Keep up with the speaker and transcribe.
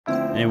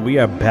And we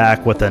are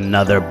back with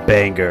another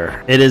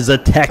banger. It is a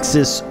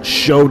Texas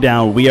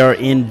showdown. We are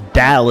in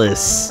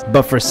Dallas.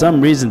 But for some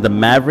reason, the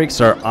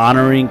Mavericks are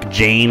honoring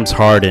James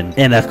Harden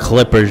in a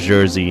Clippers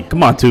jersey.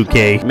 Come on,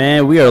 2K.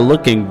 Man, we are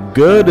looking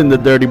good in the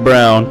dirty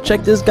brown.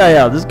 Check this guy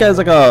out. This guy's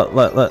like a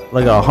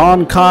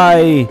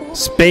Honkai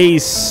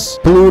space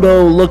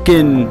Pluto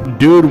looking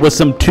dude with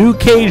some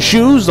 2K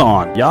shoes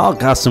on. Y'all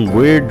got some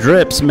weird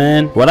drips,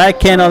 man. What I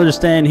can't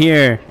understand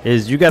here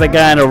is you got a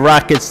guy in a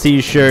Rockets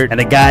t-shirt and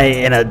a guy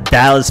in a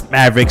Dallas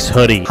Mavericks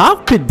hoodie. How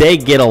could they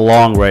get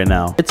along right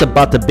now? It's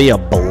about to be a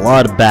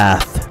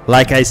bloodbath.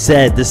 Like I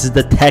said, this is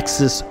the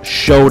Texas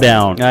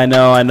showdown. I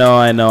know.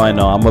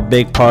 I'm a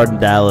big part in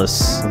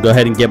Dallas. Go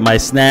ahead and get my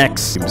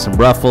snacks. Give me some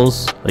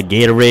Ruffles, a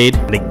Gatorade,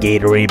 and a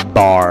Gatorade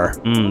bar.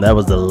 That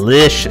was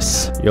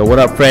delicious. Yo, what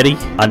up, Freddie?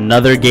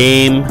 Another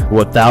game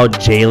without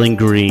Jalen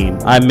Green.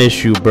 I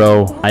miss you,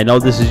 bro. I know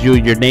this is you.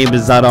 Your name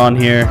is not on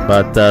here,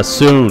 but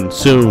soon.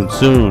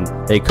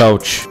 Hey,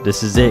 coach,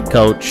 this is it,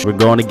 coach. We're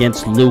going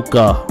against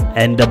Luka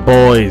and the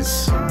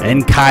boys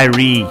and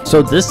Kyrie.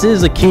 So this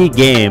is a key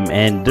game,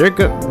 and they're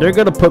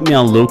gonna put me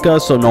on Luka.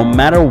 So no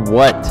matter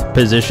what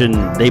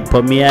position they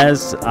put me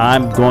as,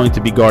 I'm going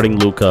to be guarding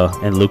Luka,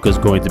 and Luka's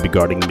going to be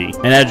guarding me.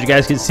 And as you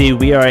guys can see,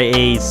 we are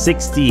a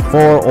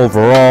 64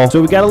 overall. So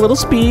we got a little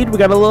speed, we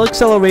got a little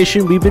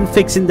acceleration. We've been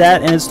fixing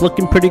that, and it's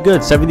looking pretty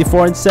good.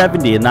 74 and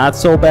 70, and not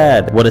so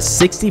bad. What a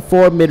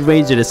 64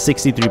 mid-range and a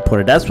 63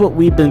 pointer. That's what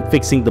we've been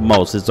fixing the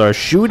most. It's our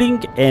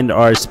shooting and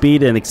our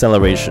speed and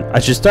acceleration. I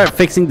should start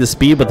fixing the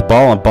speed with the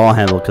ball and ball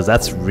handle, because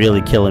that's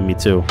really killing me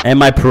too. And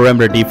my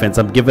perimeter defense,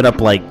 I'm giving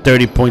up like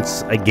 30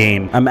 points a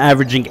game. I'm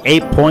averaging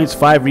 8 points,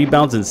 5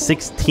 rebounds, and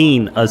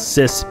 16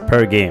 assists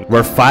per game.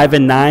 We're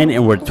 5-9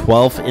 and we're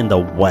 12th in the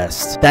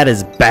West. That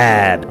is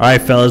bad. All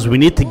right, fellas, we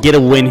need to get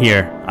a win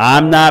here.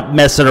 I'm not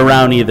messing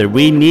around either.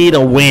 We need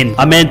a win.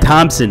 Amen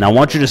Thompson, I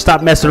want you to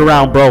stop messing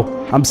around, bro.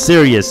 I'm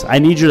serious. I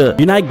need you to...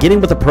 You're not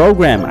getting with the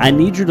program. I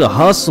need you to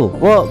hustle.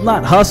 Well,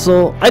 not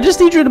hustle. I just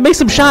need you to make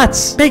some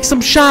shots. Make some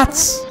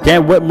shots.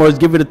 Cam Whitmore's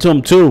giving it to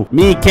him too.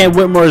 Me, Cam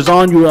Whitmore is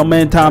on you,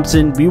 Amen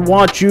Thompson. We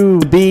want you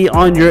to be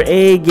on your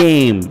A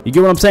game. You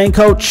get what I'm saying,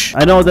 coach?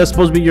 I know that's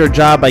supposed to be your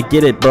job. I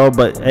get it, bro.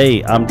 But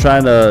hey, I'm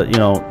trying to, you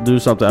know, do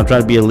something. I'm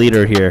trying to be a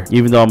leader here,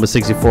 even though I'm a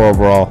 64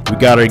 overall. We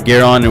got our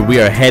gear on and we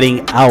are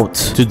heading out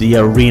to the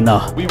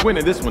arena. We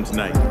winning this one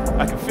tonight.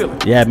 I can feel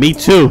it. Yeah, me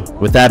too.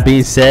 With that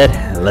being said,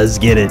 let's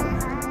get it.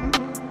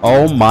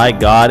 Oh my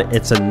god,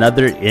 it's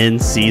another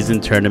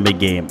in-season tournament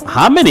game.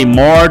 How many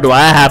more do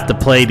I have to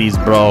play these,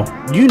 bro?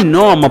 You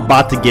know I'm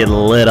about to get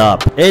lit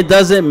up. It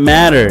doesn't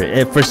matter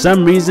if for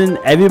some reason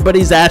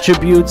everybody's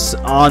attributes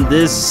on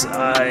this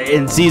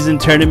in-season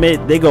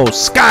tournament, they go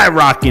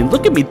skyrocketing.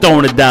 Look at me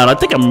throwing it down. I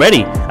think I'm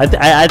ready. I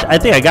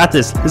think I got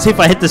this. Let's see if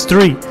I hit this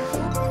 3.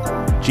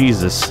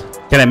 Jesus.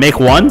 Can I make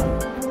 1?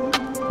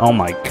 Oh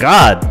my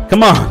god.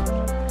 Come on.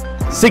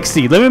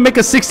 60. Let me make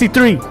a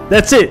 63.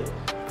 That's it.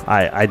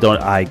 I don't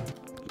know.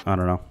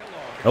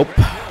 Nope.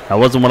 That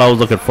wasn't what I was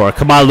looking for.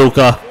 Come on,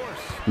 Luka.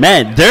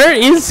 Man, their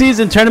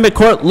in-season tournament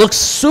court looks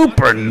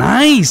super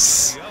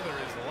nice.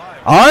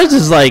 Ours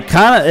is like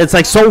it's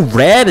like so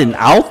red and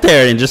out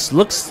there and just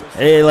looks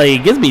like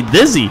it gets me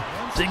dizzy.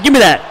 Give me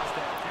that.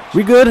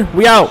 We good?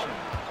 We out.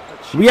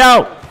 We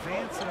out.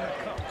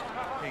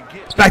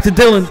 It's back to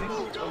Dylan.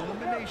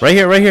 Right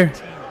here.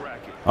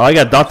 Oh, I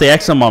got Dante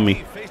Exum on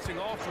me.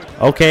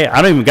 Okay,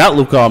 I don't even got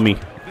Luka on me.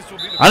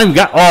 I don't even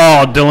got...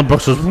 Oh, Dylan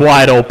Brooks was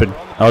wide open.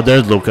 Oh,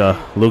 there's Luka.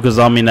 Luka's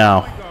on me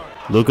now.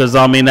 Luka's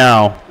on me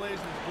now.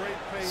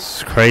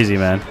 It's crazy,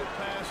 man.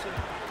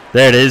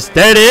 There it is.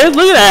 There it is.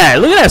 Look at that.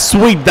 Look at that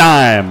sweet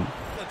dime.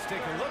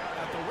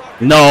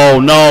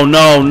 No.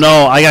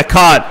 I got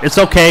caught. It's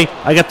okay.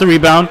 I got the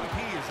rebound.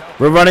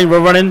 We're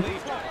running.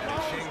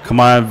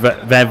 Come on,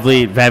 Van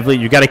Vliet.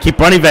 You got to keep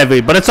running, Van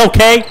Vliet. But it's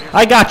okay.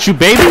 I got you,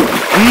 baby.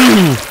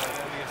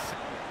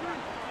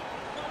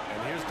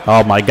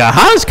 Oh my god,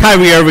 how does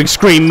Kyrie Irving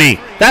scream me?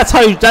 That's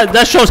how you,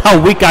 that shows how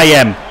weak I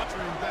am.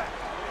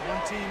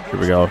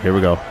 Here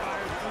we go.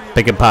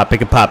 Pick and pop.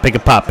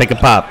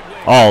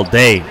 All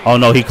day. Oh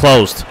no, he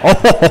closed.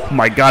 Oh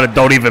my god, it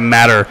don't even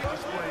matter.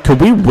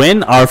 Could we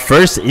win our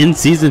first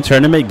in-season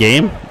tournament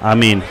game? I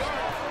mean,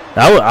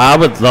 I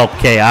would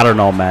okay, I don't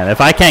know, man. If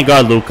I can't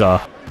guard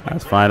Luka,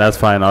 that's fine.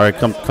 All right,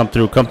 come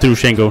through,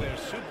 Shingo.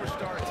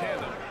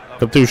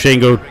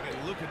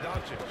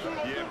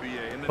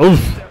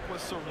 Oof.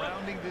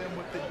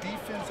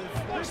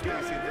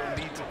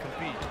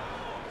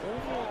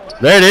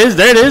 There it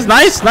is.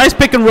 Nice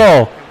pick and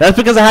roll. That's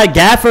because I had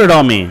Gafford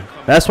on me.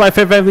 That's why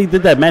Fifth Van Vliet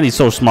did that. Man, he's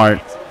so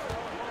smart.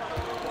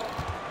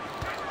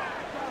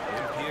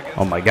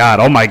 Oh my god.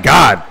 Look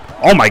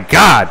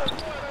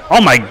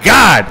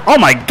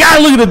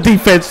at the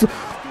defense.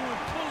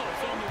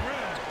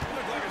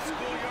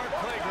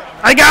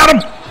 I got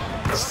him.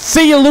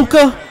 See you,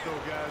 Luka.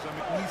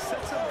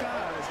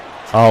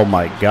 Oh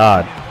my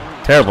god.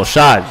 Terrible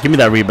shot. Give me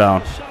that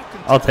rebound.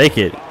 I'll take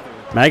it.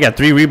 Man, I got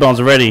 3 rebounds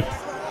already.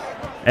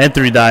 And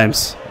 3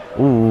 dimes.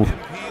 Ooh.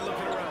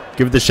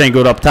 Give it to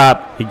Shango up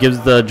top. He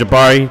gives the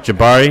Jabari.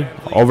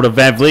 Over to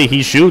Van Vliet.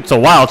 He shoots a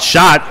wild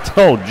shot.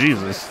 Oh,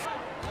 Jesus.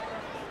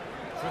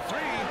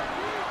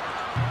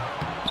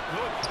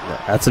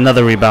 That's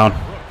another rebound.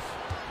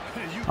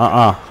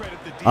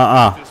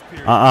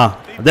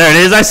 There it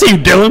is. I see you,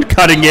 Dylan,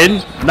 cutting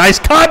in. Nice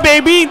cut,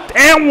 baby.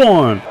 And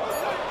one.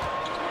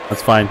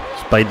 That's fine.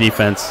 Just play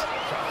defense.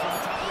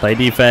 Play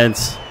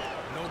defense.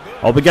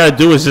 All we got to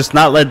do is just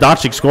not let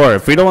Doncic score.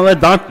 If we don't let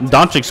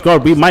Doncic score,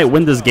 we might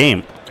win this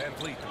game.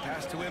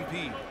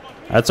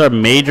 That's our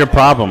major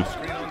problem.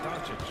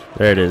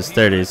 There it is.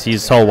 There it is.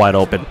 He's so wide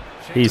open.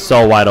 He's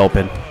so wide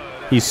open.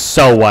 He's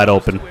so wide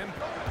open.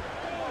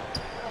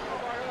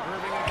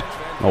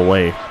 No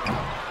way.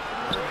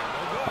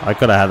 I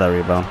could have had that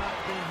rebound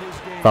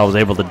if I was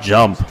able to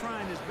jump.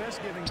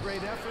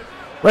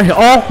 Right here.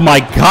 Oh my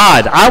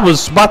God! I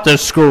was about to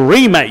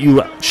scream at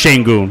you,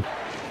 Shangoon.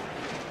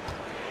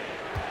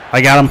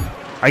 I got him.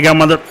 I got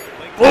him on the.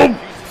 Oh!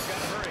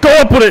 Go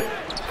up with it.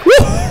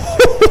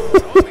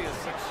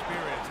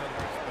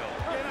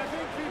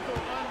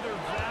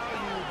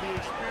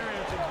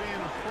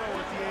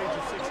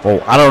 Oh,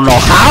 I don't know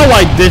how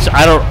I did.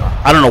 I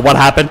don't know what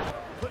happened.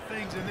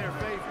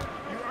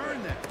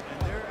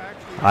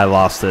 I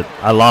lost it.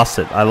 I lost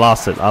it. I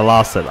lost it. I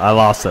lost it. I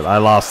lost it. I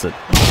lost it.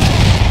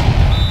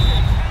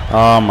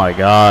 Oh my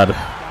God.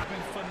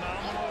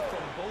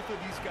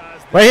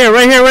 Right here,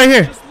 right here, right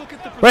here.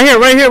 Right here,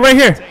 right here, right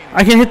here.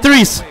 I can hit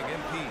threes.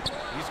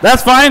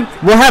 That's fine.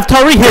 We'll have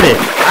Tari hit it.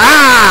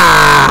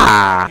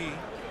 Ah!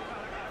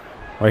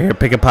 Right here,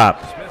 pick a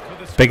pop.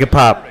 Pick a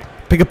pop.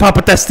 Pick a pop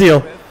with that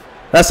steal.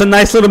 That's a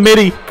nice little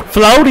midi.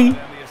 Floaty.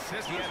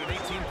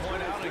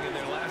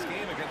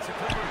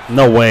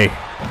 No way.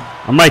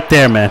 I'm right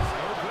there, man.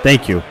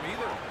 Thank you.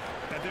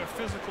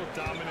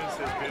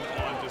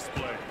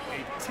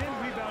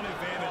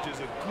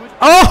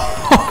 Oh,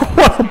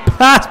 what a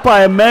pass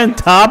by Amen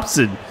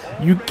Thompson.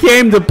 You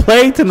came to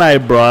play tonight,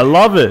 bro. I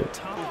love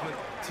it.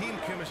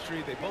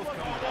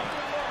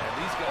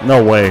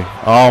 No way.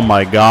 Oh,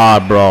 my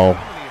God, bro.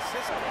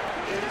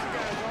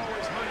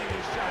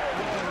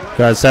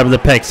 God, 7 to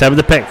pick. 7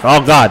 to pick.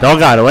 Oh, God. Oh,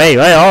 God. Wait,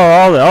 wait.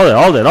 Oh, hold it, hold it,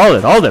 hold it, hold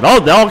it, hold it,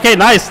 hold it. Okay,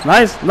 nice,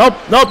 nice. Nope,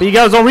 nope. He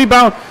got his own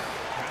rebound.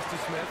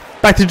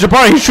 Back to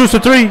Jabari. He shoots a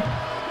 3.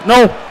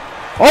 No.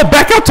 Oh,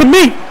 back out to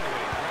me.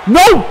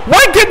 No.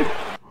 Why can...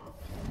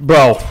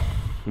 Bro.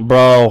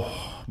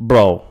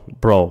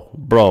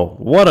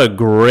 What a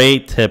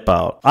great tip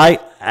out.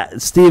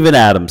 Steven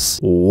Adams.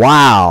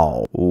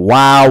 Wow.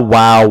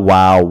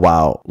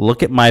 Wow.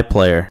 Look at my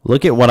player.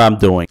 Look at what I'm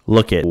doing.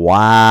 Look at.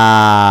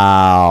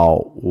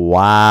 Wow.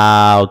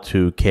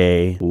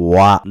 2K.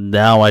 Wow.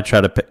 Now I try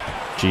to pick.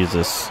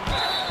 Jesus.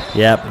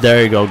 Yep.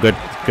 There you go. Good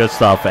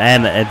stuff.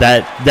 And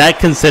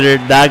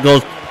that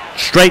goes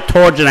straight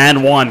towards an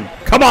and one.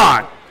 Come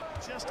on.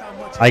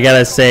 I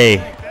gotta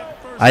say,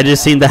 I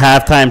just seen the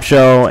halftime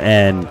show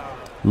and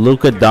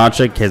Luka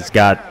Doncic has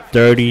got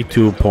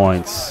 32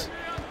 points.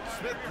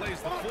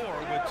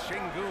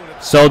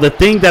 So the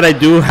thing that I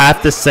do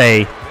have to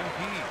say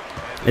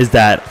is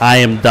that I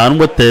am done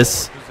with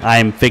this. I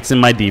am fixing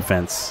my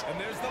defense.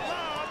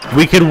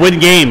 We could win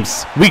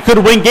games. We could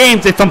win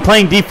games if I'm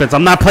playing defense.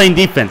 I'm not playing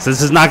defense.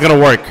 This is not going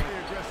to work.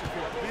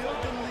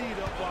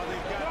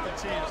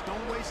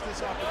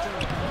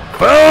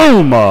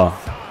 Boom!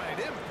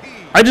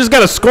 I just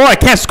got to score. I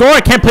can't score.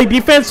 I can't play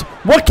defense.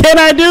 What can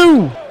I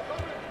do?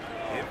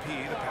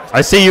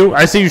 I see you.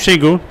 I see you,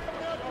 Shingun.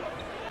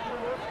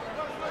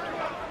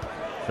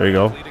 There you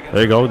go.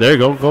 There you go. There you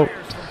go. Go.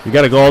 You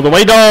got to go all the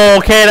way. No.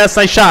 Okay, that's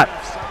a nice shot.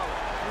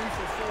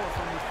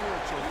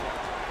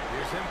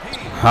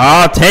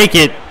 I'll take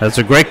it. That's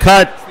a great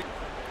cut.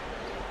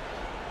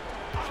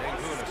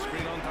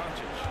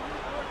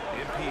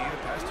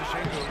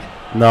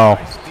 No.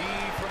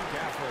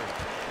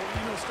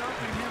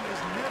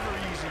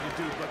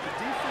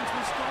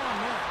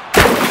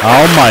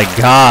 Oh my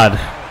God.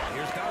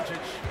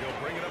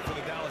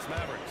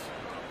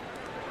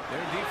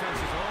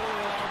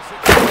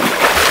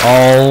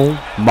 Oh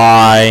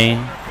my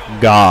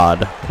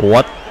God.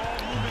 What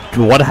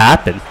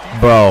happened?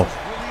 Bro,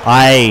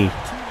 I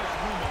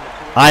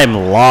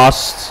am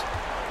lost.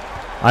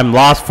 I'm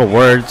lost for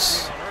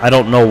words. I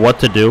don't know what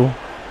to do.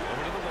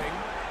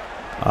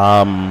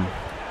 I'm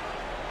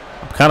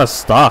kind of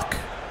stuck.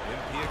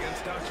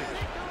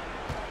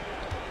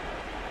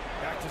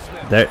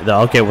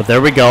 Okay, well, there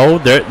we go.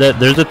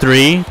 There's a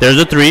 3. There's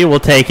a 3. We'll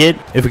take it.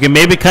 If we can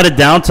maybe cut it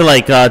down to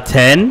like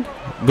 10.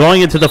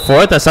 Going into the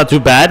 4th, that's not too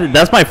bad.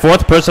 That's my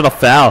 4th personal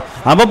foul.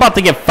 I'm about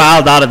to get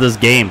fouled out of this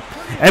game.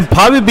 And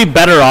probably be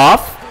better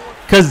off,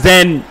 because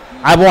then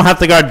I won't have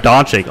to guard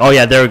Doncic. Oh,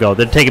 yeah, there we go.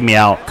 They're taking me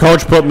out.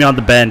 Coach put me on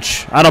the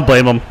bench. I don't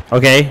blame him.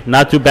 Okay,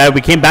 not too bad.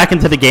 We came back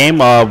into the game.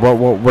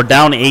 We're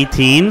down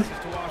 18.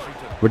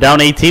 We're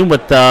down 18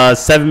 with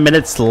 7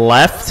 minutes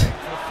left.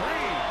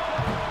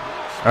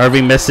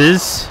 Irving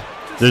misses.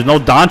 There's no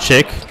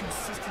Doncic.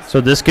 So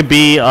this could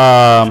be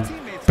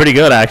pretty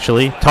good,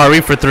 actually.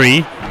 Tari for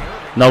 3.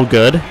 No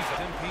good.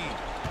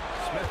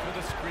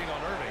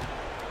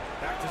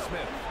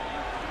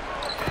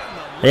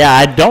 Yeah,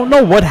 I don't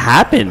know what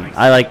happened.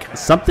 I like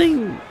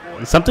something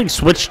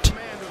switched,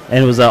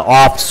 and it was an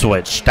off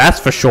switch. That's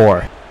for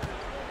sure.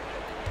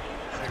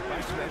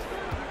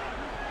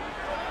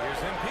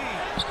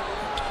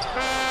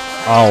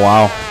 Oh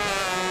wow!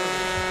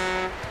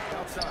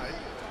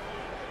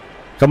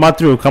 Come on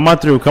through! Come on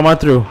through! Come on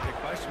through!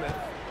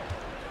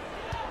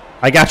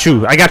 I got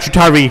you! I got you,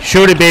 Tyree!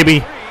 Shoot it,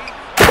 baby!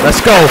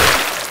 Let's go!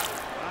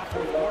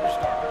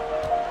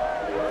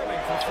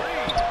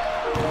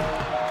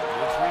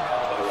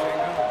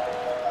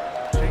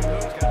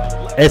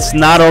 It's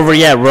not over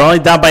yet. We're only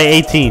down by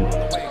 18.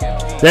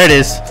 There it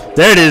is.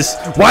 There it is.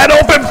 Wide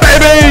open,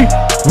 baby!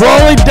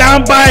 We're only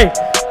down by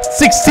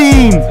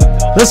 16.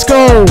 Let's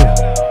go.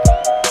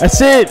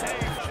 That's it.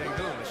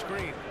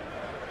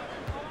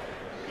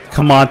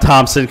 Come on,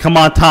 Thompson. Come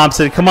on,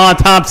 Thompson. Come on,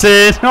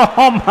 Thompson.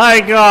 Oh,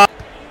 my God.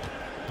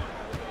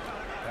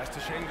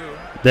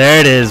 There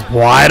it is.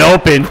 Wide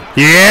open.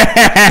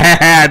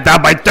 Yeah.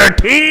 Down by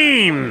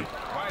 13.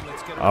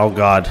 Oh,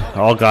 God.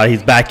 Oh, God.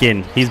 He's back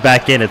in. He's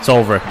back in. It's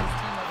over.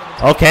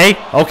 Okay,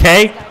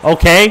 okay,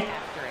 okay.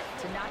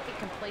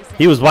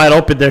 He was wide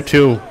open there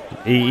too.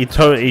 He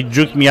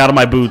juked me out of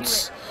my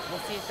boots. We'll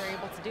see if they're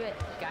able to do it,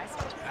 guys.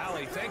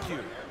 Ali, thank you.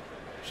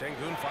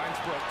 Shangoon finds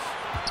Brooks.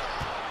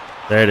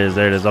 There it is,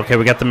 there it is. Okay,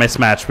 we got the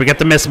mismatch. We got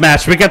the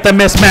mismatch. We got the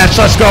mismatch.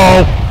 Let's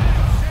go.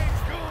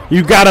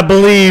 You gotta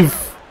believe.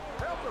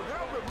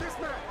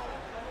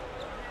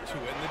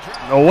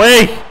 No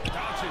way.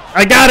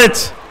 I got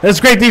it.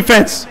 That's great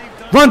defense.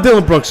 Run,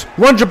 Dylan Brooks.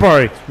 Run,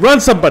 Jabari.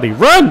 Run, somebody.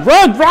 Run,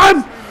 run,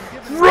 run.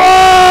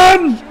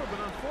 Run.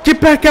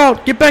 Get back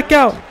out. Get back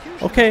out.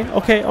 Okay,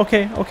 okay,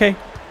 okay, okay.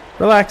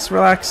 Relax,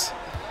 relax.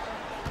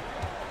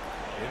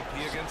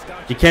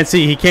 He can't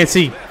see. He can't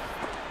see.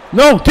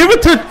 No, give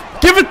it to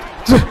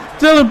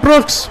Dylan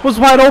Brooks. Was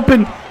wide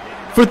open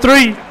for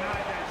 3.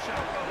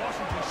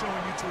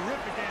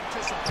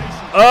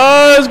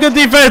 Oh, it's good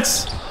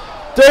defense.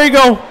 There you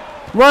go.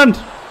 Run,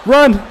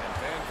 run.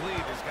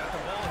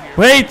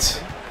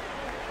 Wait.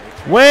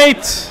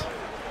 Wait!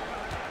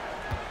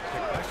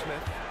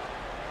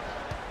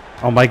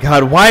 Oh my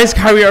God, why is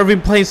Kyrie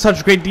Irving playing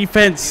such great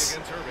defense?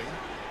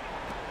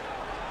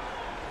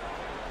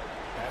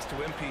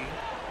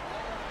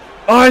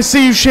 Oh, I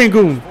see you,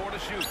 Shangoon.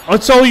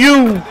 It's all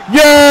you.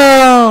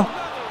 Yeah!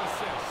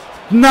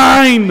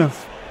 9!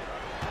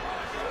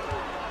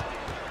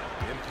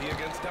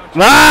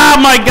 Ah,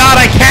 my God,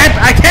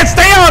 I can't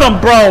stay on him,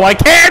 bro. I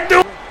can't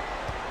do.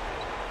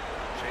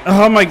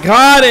 Oh my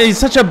God, he's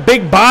such a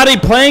big body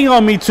playing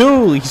on me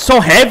too. He's so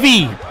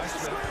heavy.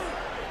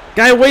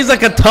 Guy weighs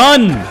like a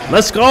ton.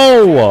 Let's go.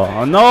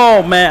 Oh,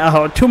 no,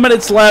 man. 2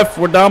 minutes left.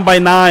 We're down by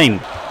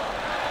 9.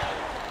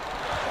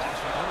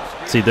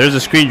 See, there's a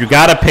screen. You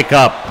got to pick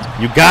up.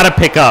 You got to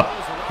pick up.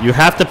 You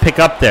have to pick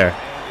up there.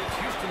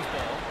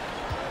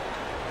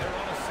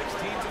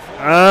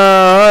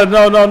 No,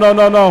 no, no,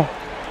 no, no.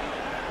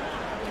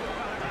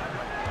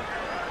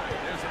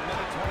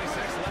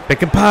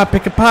 Pick and pop,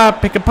 pick and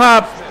pop, pick and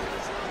pop.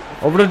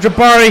 Over to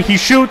Jabari. He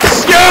shoots.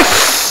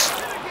 Yes!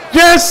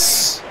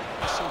 Yes!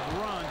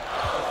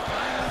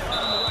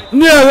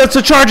 No, that's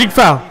a charging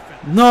foul.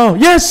 No.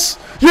 Yes!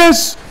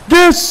 Yes!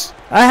 Yes!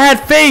 I had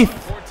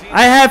faith.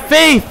 I had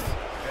faith.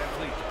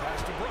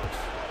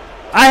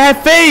 I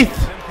had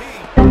faith.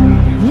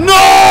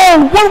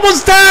 No! What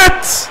was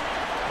that?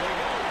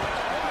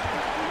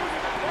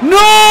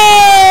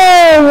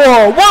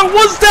 No! What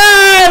was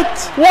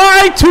that?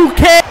 Why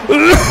 2K?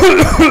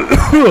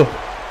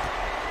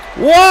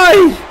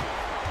 Why?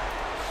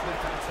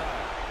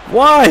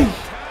 Why?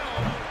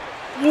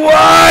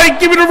 Why?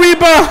 Give me the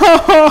rebound!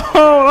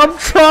 I'm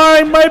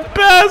trying my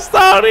best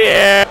out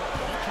here.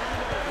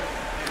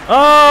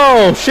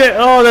 Oh shit!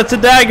 Oh, that's a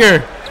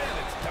dagger.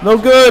 No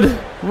good.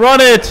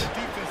 Run it.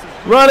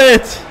 Run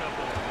it.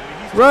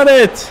 Run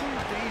it.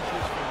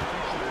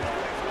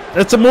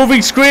 That's a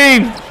moving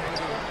screen.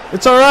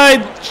 It's all right,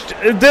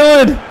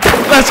 Dylan.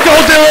 Let's go,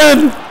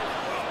 Dylan.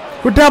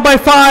 We're down by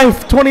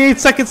 5. 28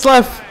 seconds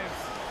left.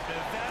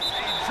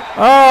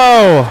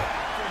 Oh.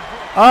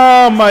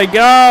 Oh my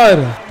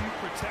God.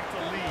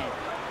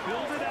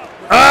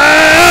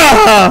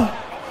 Ah!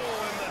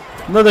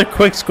 Another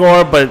quick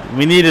score, but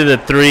we needed a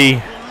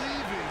 3.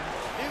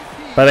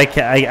 But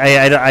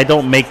I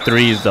don't make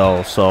 3s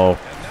though, so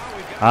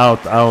I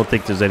don't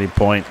think there's any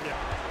point.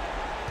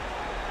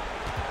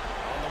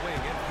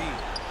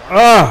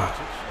 Ah,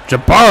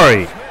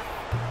 Jabari.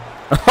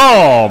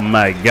 Oh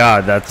my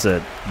God, that's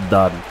it.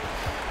 Done.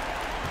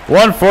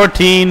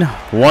 114,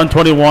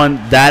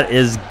 121. That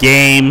is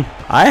game.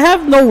 I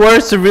have no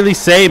words to really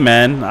say,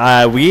 man.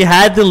 We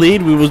had the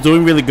lead. We was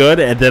doing really good,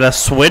 and then a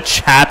switch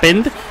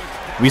happened.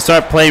 We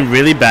started playing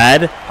really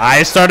bad.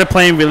 I started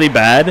playing really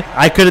bad.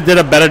 I could have did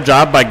a better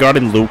job by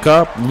guarding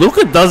Luka.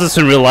 Luka does this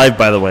in real life,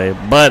 by the way,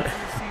 but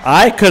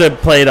I could have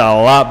played a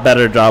lot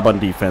better job on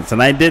defense,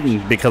 and I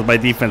didn't because my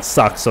defense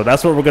sucks. So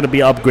that's what we're going to be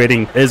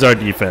upgrading is our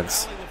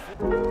defense.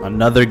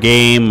 Another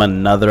game,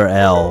 another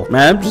L.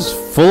 Man, I'm just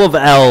full of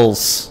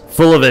L's.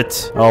 Full of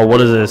it. Oh,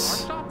 what is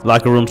this?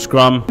 Locker room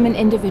scrum. From an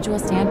individual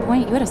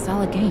standpoint, you had a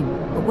solid game.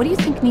 But what do you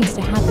think needs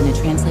to happen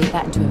to translate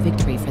that into a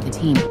victory for the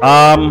team?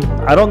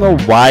 I don't know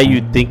why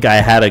you think I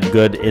had a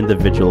good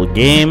individual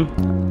game.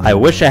 I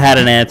wish I had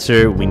an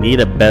answer. We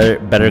need a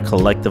better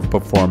collective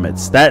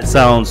performance. That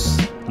sounds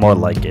more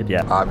like it,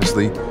 yeah.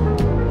 Obviously,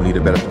 we need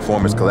a better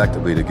performance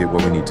collectively to get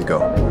where we need to go.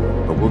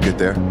 But we'll get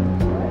there.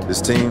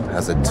 This team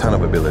has a ton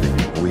of ability,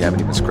 and we haven't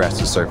even scratched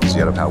the surface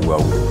yet of how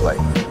well we can play.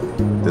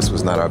 This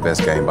was not our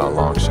best game by a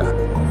long shot.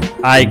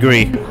 I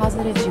agree. Any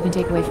positives you can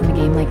take away from a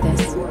game like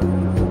this?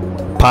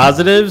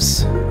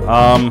 Positives?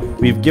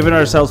 We've given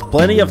ourselves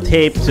plenty of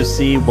tape to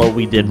see what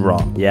we did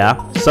wrong.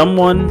 Yeah,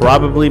 someone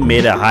probably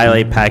made a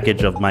highlight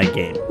package of my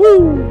game.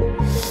 Woo!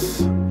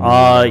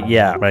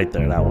 Yeah, right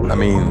there, that one. I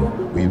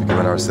mean, we've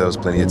given ourselves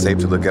plenty of tape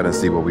to look at and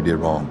see what we did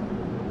wrong.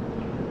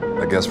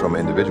 I guess from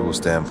an individual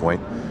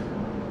standpoint,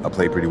 I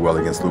played pretty well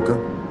against Luka,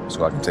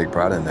 so I can take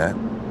pride in that.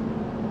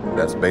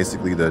 That's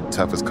basically the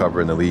toughest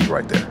cover in the league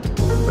right there.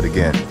 But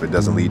again, if it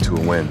doesn't lead to a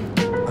win,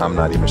 I'm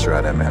not even sure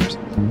how that matters.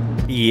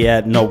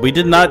 Yeah, no, we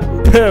did not.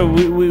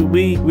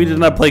 we did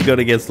not play good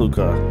against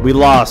Luka. We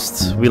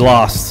lost.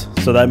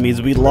 So that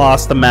means we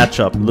lost the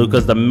matchup.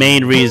 Luka's the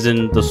main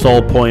reason, the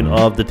sole point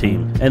of the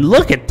team. And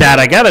look at that.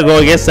 I gotta go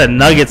against the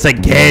Nuggets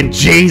again.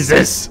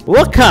 Jesus.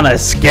 What kind of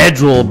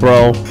schedule,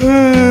 bro?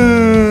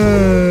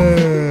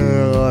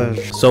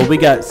 So we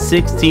got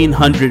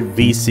 1600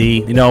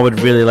 VC. You know, I would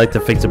really like to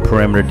fix a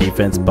perimeter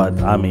defense, but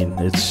I mean,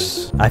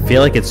 I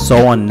feel like it's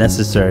so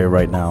unnecessary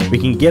right now. We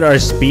can get our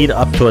speed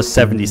up to a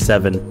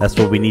 77. That's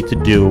what we need to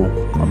do.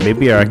 Or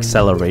maybe our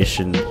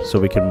acceleration so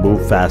we can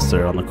move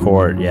faster on the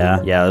court. Yeah,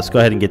 let's go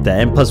ahead and get that.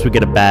 And plus we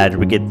get a badge.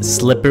 We get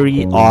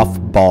slippery off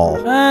ball.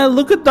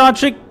 Luka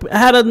Doncic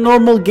had a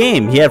normal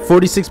game. He had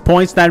 46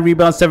 points, 9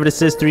 rebounds, 7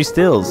 assists, 3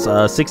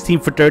 steals, 16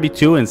 for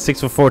 32 and 6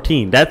 for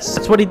 14.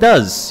 That's what he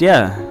does.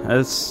 Yeah,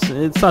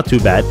 it's not too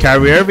bad.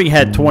 Kyrie Irving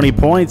had 20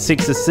 points,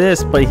 6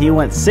 assists, but he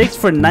went 6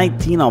 for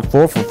 19 on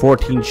 4 for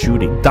 14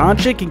 shooting.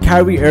 Doncic and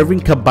Kyrie Irving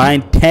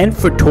combined 10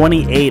 for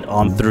 28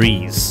 on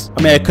threes.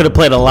 I mean, I could have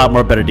played a lot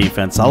more better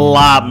defense. A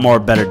lot more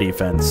better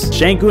defense.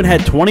 Şengün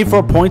had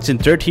 24 points and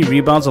 13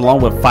 rebounds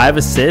along with 5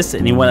 assists,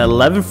 and he went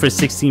 11 for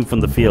 16 from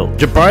the field.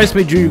 Jabari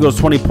Smith Jr. goes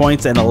 20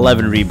 points and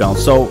 11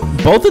 rebounds. So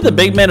both of the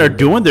big men are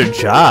doing their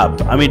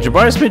job. I mean,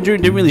 Jabari Smith Jr.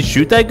 didn't really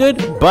shoot that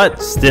good,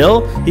 but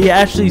still, he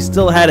actually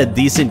still had a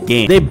decent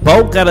game. They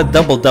both got a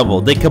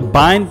double-double. They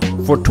combined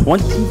for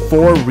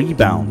 24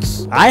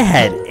 rebounds. I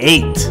had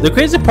 8. The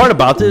crazy part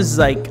about this is,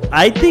 like,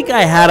 I think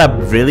I had a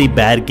really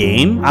bad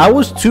game. I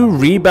was 2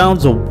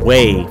 rebounds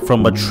away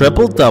from a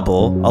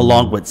triple-double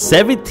along with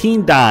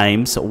 17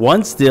 dimes,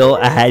 1 steal.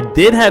 I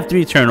did have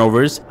 3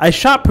 turnovers. I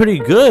shot pretty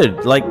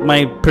good. Like,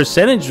 my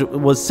percentage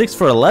was 6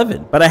 for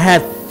 11, but I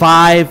had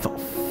 5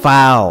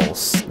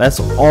 fouls. That's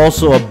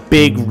also a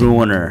big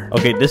ruiner.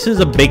 Okay, this is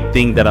a big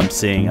thing that I'm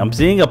seeing. I'm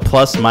seeing a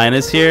plus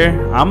minus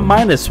here. I'm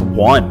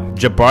 -1.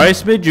 Jabari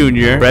Smith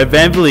Jr., Fred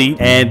VanVleet,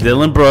 and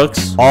Dylan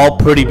Brooks, all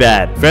pretty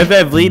bad. Fred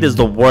VanVleet is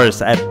the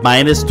worst at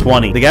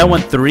 -20. The guy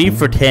went 3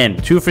 for 10,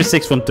 2 for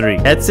 6 from 3.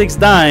 Had 6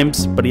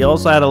 dimes, but he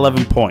also had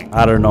 11 points.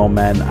 I don't know,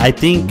 man. I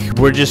think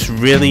we're just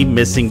really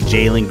missing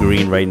Jalen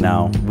Green right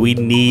now. We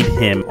need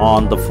him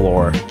on the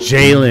floor.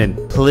 Jalen,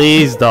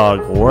 please, dog.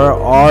 Where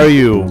are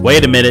you?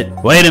 Wait a minute.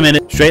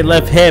 Straight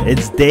left hip.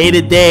 It's day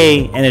to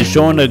day, and it's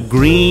showing a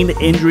green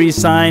injury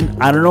sign.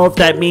 I don't know if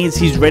that means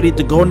he's ready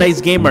to go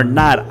next game or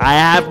not. I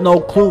have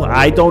no clue.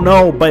 I don't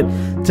know, but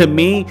to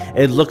me,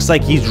 it looks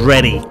like he's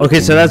ready.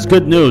 Okay, so that's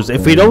good news.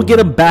 If we don't get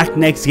him back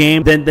next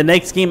game, then the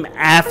next game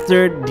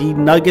after the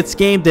Nuggets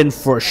game, then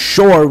for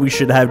sure we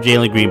should have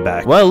Jalen Green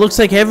back. Well, it looks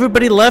like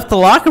everybody left the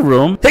locker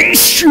room.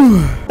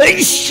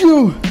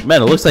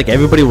 Man, it looks like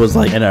everybody was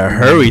like in a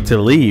hurry to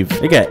leave.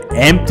 They got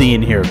empty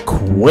in here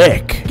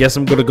quick. Guess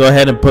I'm gonna go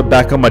ahead and put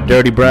back on my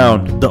dirty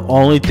brown. The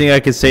only thing I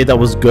can say that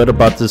was good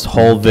about this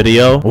whole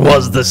video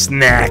was the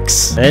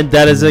snacks. And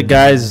that is it,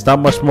 guys. There's not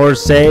much more to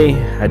say.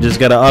 I just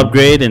gotta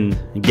upgrade and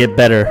get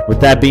better. With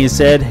that being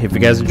said, if you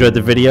guys enjoyed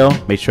the video,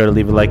 make sure to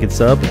leave a like and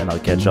sub, and I'll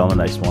catch you on the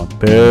next one.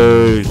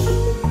 Peace.